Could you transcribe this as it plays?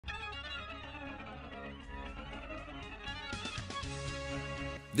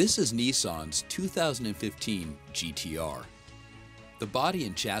This is Nissan's 2015 GTR. The body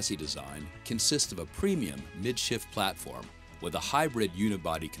and chassis design consists of a premium mid-shift platform with a hybrid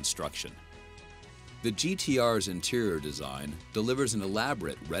unibody construction. The GTR's interior design delivers an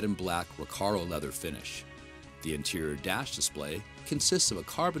elaborate red and black Recaro leather finish. The interior dash display consists of a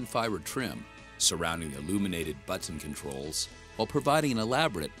carbon fiber trim surrounding the illuminated button controls while providing an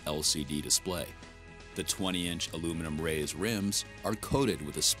elaborate LCD display. The 20-inch aluminum raised rims are coated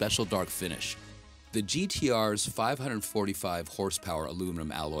with a special dark finish. The GTR's 545 horsepower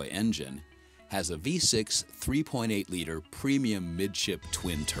aluminum alloy engine has a V6 3.8-liter premium midship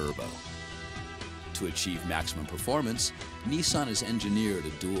twin turbo. To achieve maximum performance, Nissan has engineered a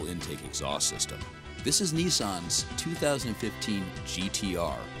dual intake exhaust system. This is Nissan's 2015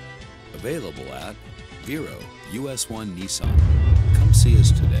 GTR, available at Vero US 1 Nissan. Come see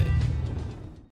us today.